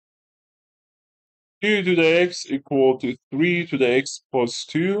2 to the x equal to 3 to the x plus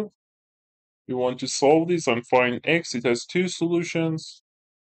 2. We want to solve this and find x. It has two solutions.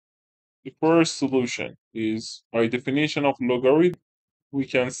 The first solution is, by definition of logarithm, we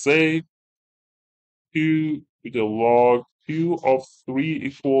can say 2 to the log 2 of 3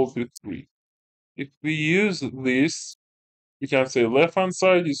 equal to 3. If we use this, we can say left hand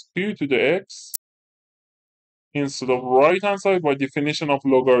side is 2 to the x. Instead of right hand side, by definition of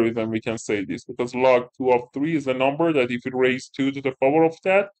logarithm, we can say this because log 2 of 3 is a number that if you raise 2 to the power of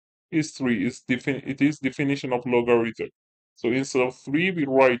that is 3. It is definition of logarithm. So instead of 3, we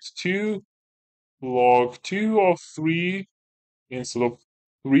write 2 log 2 of 3. Instead of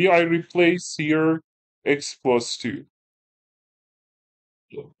 3, I replace here x plus 2.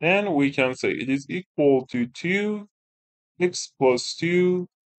 Then we can say it is equal to 2 x plus 2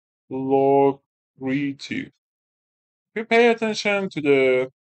 log 3 2. If we pay attention to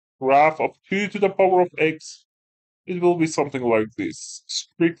the graph of 2 to the power of x, it will be something like this,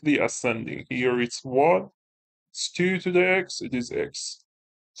 strictly ascending. Here it's 1, it's 2 to the x, it is x.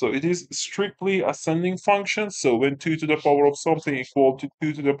 So it is strictly ascending function. So when 2 to the power of something equal to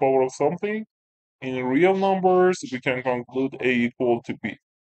 2 to the power of something, in real numbers, we can conclude a equal to b.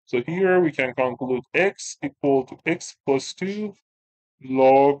 So here we can conclude x equal to x plus 2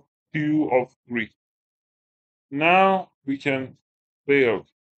 log 2 of 3. Now we can say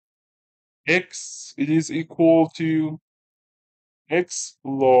x, it is equal to x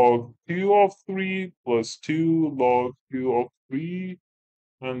log 2 of 3 plus 2 log 2 of 3.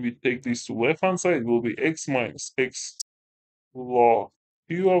 And we take this to left hand side, it will be x minus x log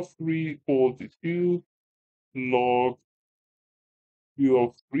 2 of 3 equal to 2 log 2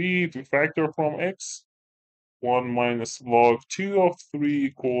 of 3. If we factor from x, 1 minus log 2 of 3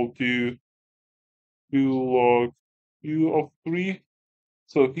 equal to 2 log 2 of 3.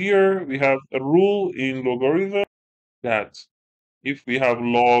 So here we have a rule in logarithm that if we have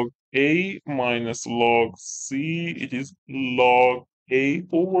log a minus log c, it is log a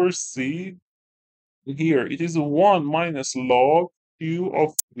over c. Here it is 1 minus log 2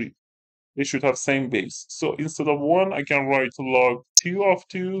 of 3. They should have same base. So instead of 1, I can write log 2 of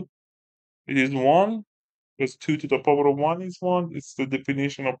 2. It is 1, because 2 to the power of 1 is 1. It's the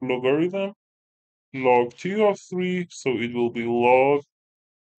definition of logarithm. Log 2 of 3, so it will be log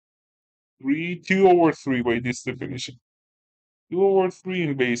 3, 2 over 3 by this definition. 2 over 3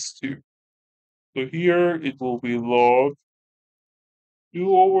 in base 2. So here it will be log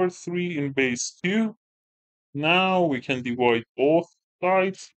 2 over 3 in base 2. Now we can divide both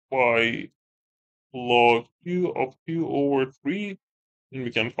sides by log 2 of 2 over 3, and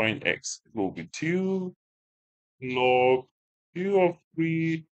we can find x. It will be 2 log 2 of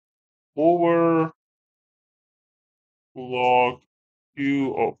 3 over log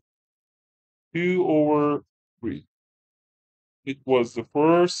 2 of 2 over 3. It was the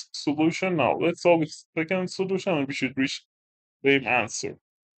first solution. Now let's solve the second solution and we should reach the same answer.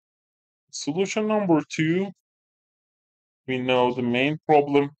 Solution number 2, we know the main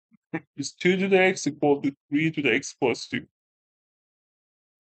problem is 2 to the x equal to 3 to the x plus 2.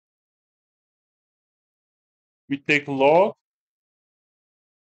 We take log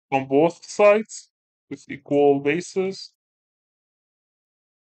on both sides with equal bases.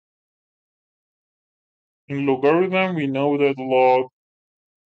 In logarithm, we know that log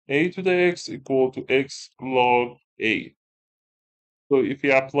a to the x equal to x log a. So if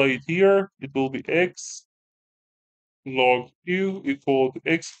we apply it here, it will be x log 2 equal to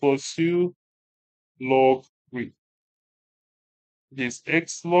x plus 2 log 3. It is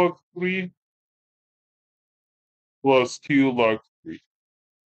x log 3 plus 2 log 3.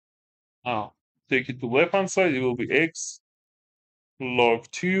 Now, take it to left hand side, it will be x log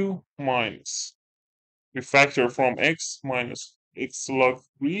 2 minus. We factor from x minus x log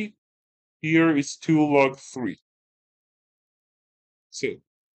 3. Here is 2 log 3. So,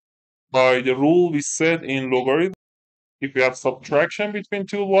 by the rule we set in logarithm, if we have subtraction between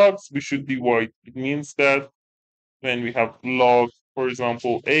two logs, we should divide. It means that when we have log, for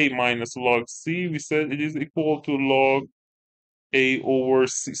example, a minus log c, we said it is equal to log a over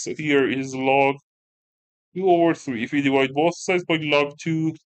c. So here it is log 2 over 3. If we divide both sides by log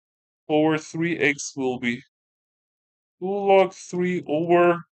 2 over 3, x will be 2 log 3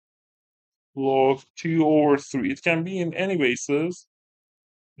 over log 2 over 3. It can be in any bases,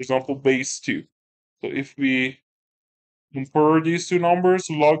 for example, base 2. So if we compare these two numbers,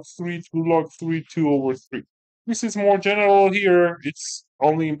 log 3 to log 3, 2 over 3. This is more general here. It's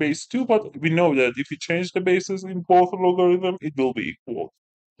only in base 2, but we know that if you change the bases in both logarithm, it will be equal.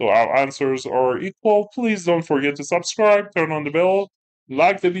 So our answers are equal. Please don't forget to subscribe, turn on the bell,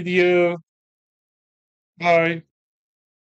 like the video. Bye.